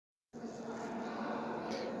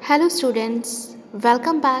Hello students,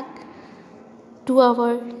 welcome back to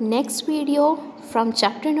our next video from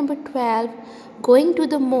chapter number 12, going to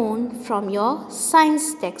the moon, from your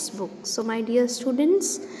science textbook. So my dear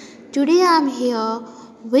students, today I am here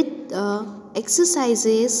with the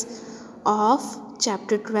exercises of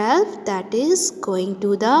chapter 12, that is going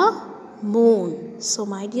to the moon. So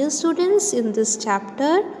my dear students, in this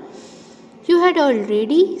chapter you had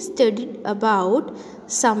already studied about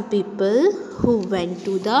some people who went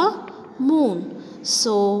to the moon.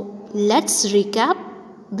 So let's recap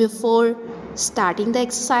before starting the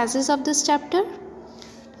exercises of this chapter.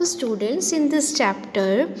 So students, in this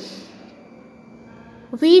chapter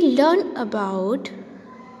we learn about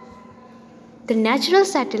the natural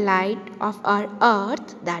satellite of our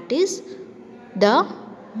earth, that is the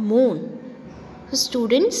moon. So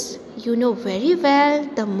students, you know very well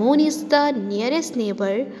the moon is the nearest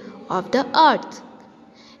neighbor of the earth,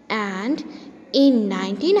 and in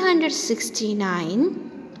 1969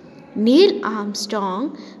 Neil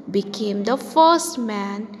Armstrong became the first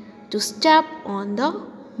man to step on the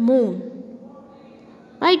moon.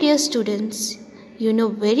 My dear students, you know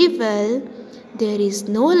very well there is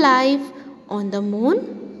no life on the moon,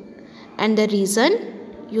 and the reason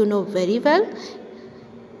you know very well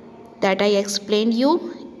that I explained you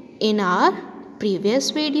in our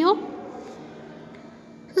previous video.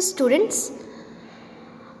 So students,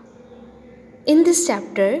 in this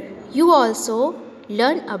chapter you also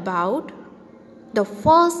learn about the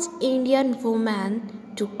first Indian woman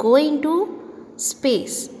to go into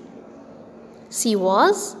space. She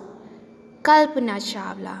was Kalpana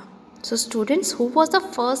Chawla. So students, who was the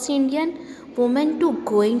first Indian woman to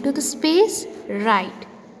go into the space? Right,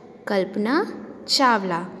 Kalpana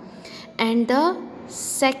Chawla. And the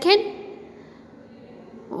second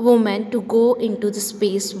woman to go into the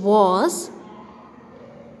space was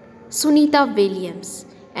Sunita Williams,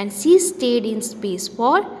 and she stayed in space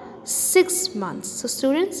for 6 months. So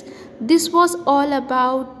students, this was all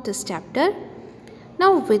about this chapter.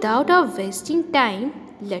 Now without our wasting time,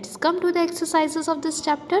 let's come to the exercises of this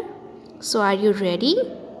chapter. So are you ready?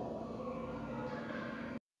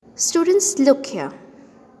 Students, look here.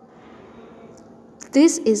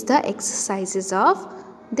 This is the exercises of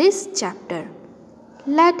this chapter.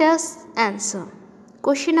 Let us answer.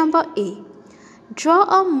 Question number A. Draw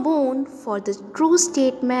a moon for the true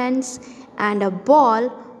statements and a ball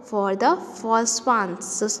for the false ones.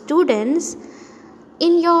 So students,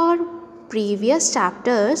 in your previous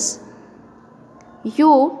chapters,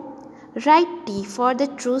 you write T for the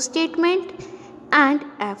true statement and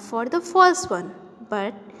F for the false one.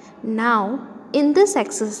 But now in this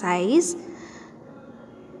exercise,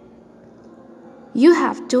 you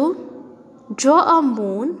have to draw a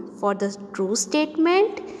moon for the true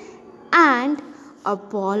statement and a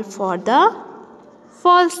ball for the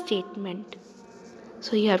false statement.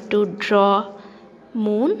 So you have to draw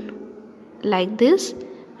moon like this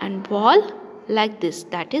and ball like this,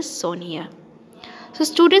 that is shown here. So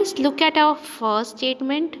students, look at our first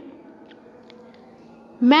statement.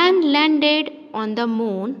 Man landed on the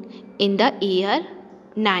moon in the year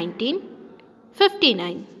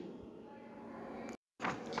 1959.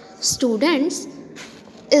 Students,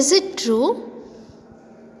 is it true?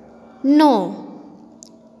 No.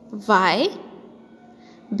 Why?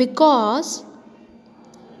 Because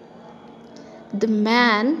the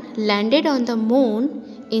man landed on the moon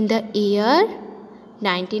in the year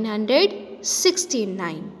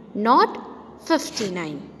 1969, not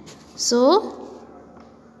 59. So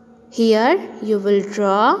here you will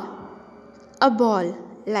draw a ball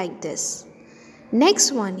like this.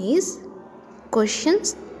 Next one is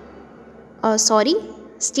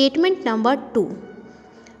statement number 2.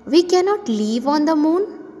 We cannot live on the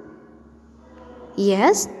moon.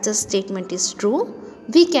 Yes, the statement is true.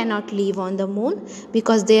 We cannot live on the moon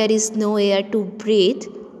because there is no air to breathe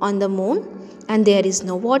on the moon and there is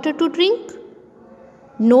no water to drink.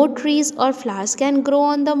 No trees or flowers can grow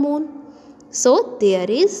on the moon. So there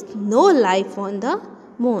is no life on the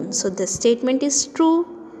moon. So the statement is true.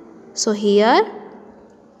 So here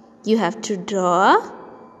you have to draw a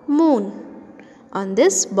moon on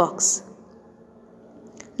this box.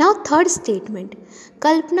 Now third statement.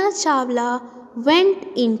 Kalpana Chawla went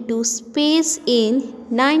into space in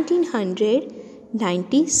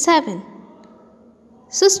 1997.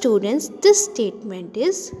 So students, this statement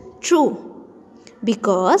is true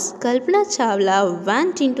because Kalpana Chawla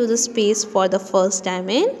went into the space for the first time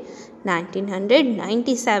in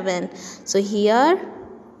 1997. So here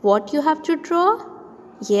what you have to draw?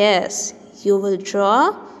 Yes, you will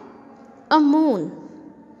draw a moon.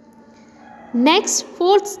 Next,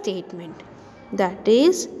 fourth statement, that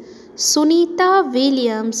is Sunita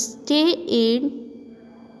Williams stayed in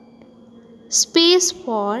space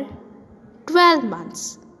for 12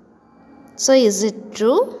 months. So is it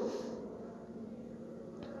true?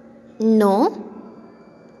 No,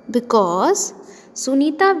 because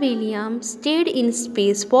Sunita Williams stayed in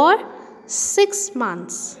space for 6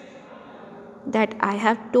 months. That I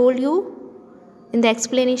have told you in the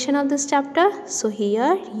explanation of this chapter. So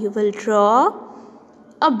here you will draw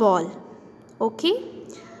a ball. Okay.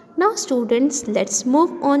 Now students, let's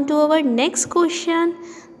move on to our next question.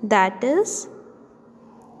 That is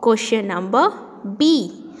question number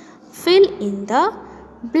B. Fill in the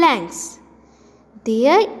blanks.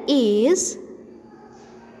 There is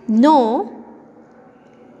no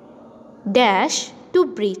dash to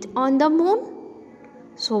breathe on the moon.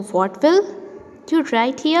 So what will you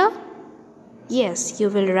write here? Yes, you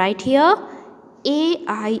will write here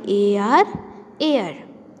AIAR, air.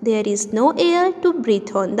 There is no air to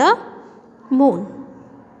breathe on the moon.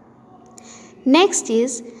 Next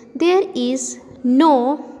is there is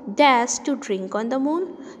no dash to drink on the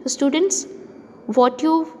moon. So students, what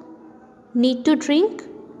you need to drink?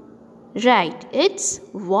 Right, it's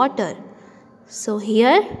water. So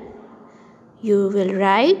here you will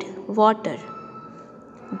write water.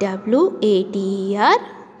 WATER,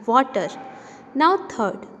 water. Now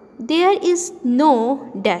third, there is no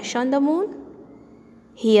dash on the moon.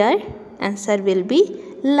 Here answer will be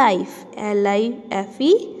life. LIFE,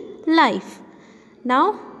 life.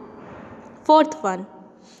 Now fourth one,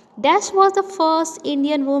 dash was the first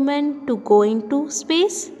Indian woman to go into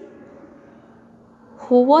space.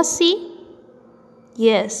 Who was she?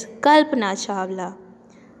 Yes, Kalpana Chawla.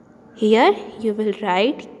 Here you will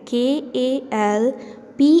write KALPANA,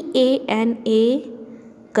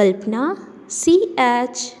 Kalpana, CHAWLA,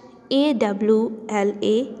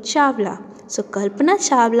 Chawla. So Kalpana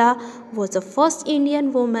Chawla was the first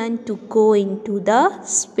Indian woman to go into the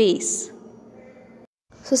space.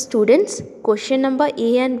 So students, question number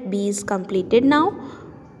A and B is completed now,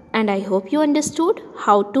 and I hope you understood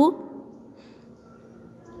how to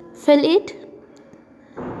fill it.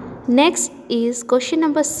 Next is question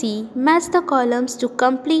number C. Match the columns to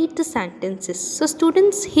complete the sentences. So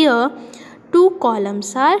students, here 2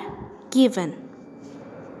 columns are given.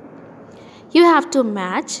 You have to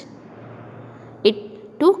match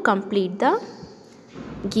it to complete the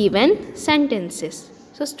given sentences.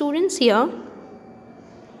 So students, here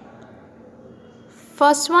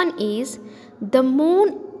first one is the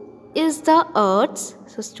moon is the Earth's.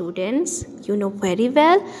 So students, you know very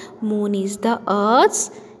well, moon is the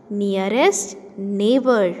Earth's nearest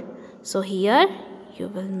neighbor. So here you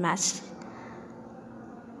will match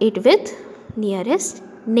it with nearest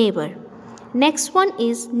neighbor. Next one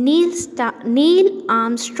is Neil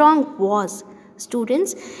Armstrong was.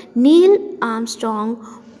 Students, Neil Armstrong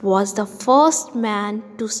was the first man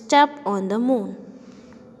to step on the moon.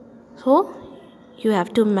 So you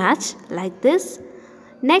have to match like this.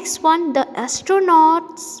 Next one, the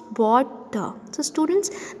astronauts bought the. So students,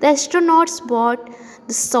 the astronauts bought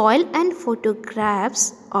the soil and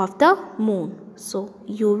photographs of the moon. So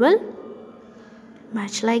you will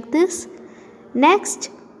match like this. Next,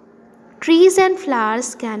 trees and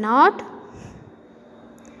flowers cannot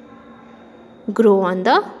grow on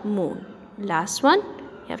the moon. Last one,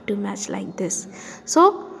 you have to match like this.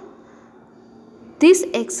 So this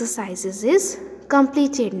exercises is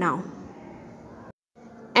completed now.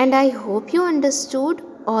 And I hope you understood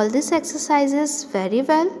all these exercises very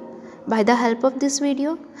well by the help of this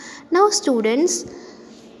video. Now students,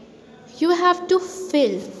 you have to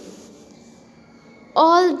fill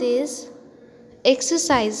all these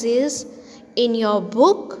exercises in your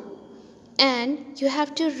book, and you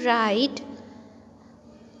have to write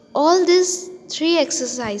all these 3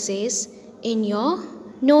 exercises in your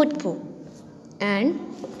notebook. And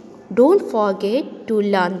don't forget to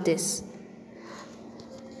learn this.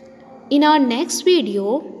 In our next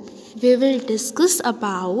video, we will discuss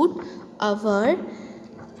about our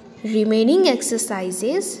remaining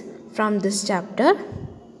exercises from this chapter.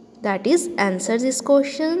 That is, answer these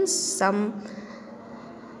questions, some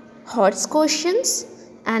hot questions,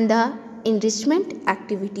 and the enrichment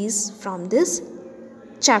activities from this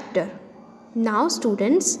chapter. Now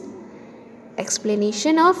students,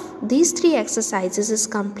 explanation of these 3 exercises is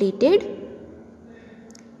completed.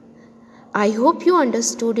 I hope you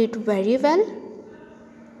understood it very well.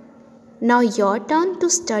 Now your turn to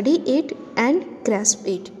study it and grasp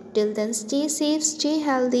it. Till then, stay safe, stay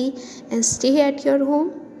healthy, and stay at your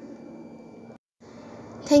home.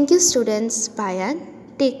 Thank you students. Bye and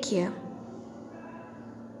take care.